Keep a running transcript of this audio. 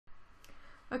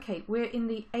Okay, we're in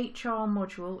the HR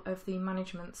module of the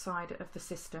management side of the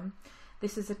system.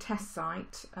 This is a test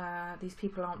site. These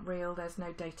people aren't real, there's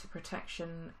no data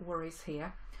protection worries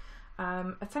here.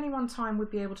 At any one time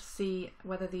we'd be able to see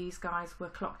whether these guys were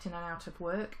clocked in and out of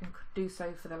work and could do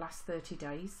so for the last 30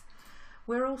 days.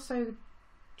 We're also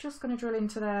just going to drill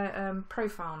into their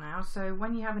profile now. So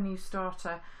when you have a new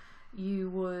starter, you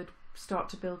would start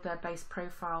to build their base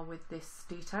profile with this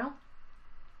detail.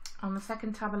 On the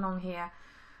second tab along here,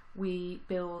 we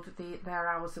build their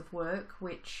hours of work,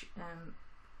 which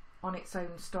on its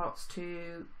own starts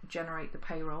to generate the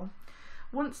payroll.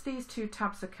 Once these two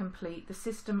tabs are complete, the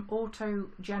system auto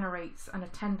generates an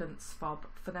attendance fob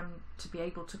for them to be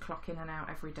able to clock in and out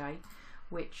every day,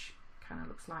 which kind of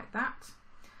looks like that.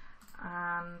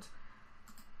 And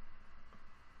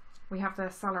we have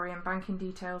their salary and banking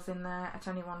details in there. At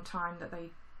any one time that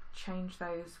they change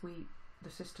those, the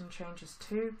system changes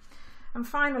too. And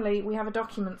finally, we have a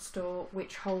document store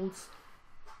which holds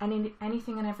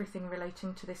anything and everything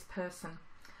relating to this person.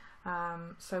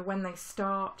 So when they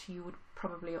start, you would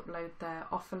probably upload their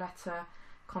offer letter,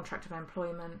 contract of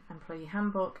employment, employee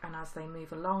handbook, and as they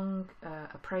move along,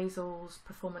 appraisals,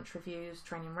 performance reviews,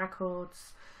 training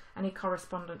records, any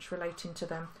correspondence relating to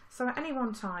them. So at any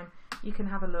one time, you can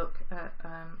have a look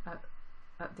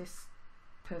at this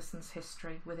person's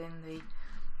history within the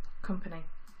company.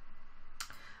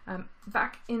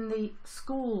 Back in the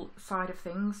school side of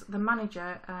things, the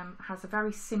manager has a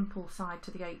very simple side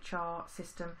to the HR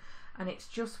system, and it's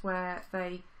just where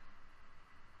they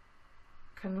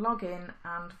can log in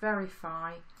and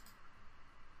verify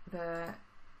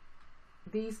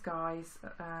these guys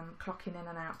clocking in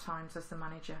and out times as the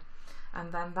manager,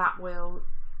 and then that will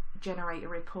generate a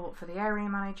report for the area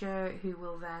manager, who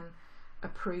will then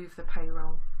approve the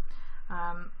payroll.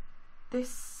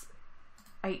 This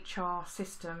HR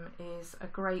system is a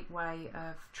great way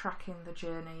of tracking the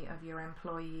journey of your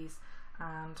employees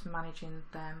and managing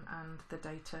them and the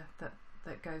data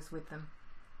that goes with them.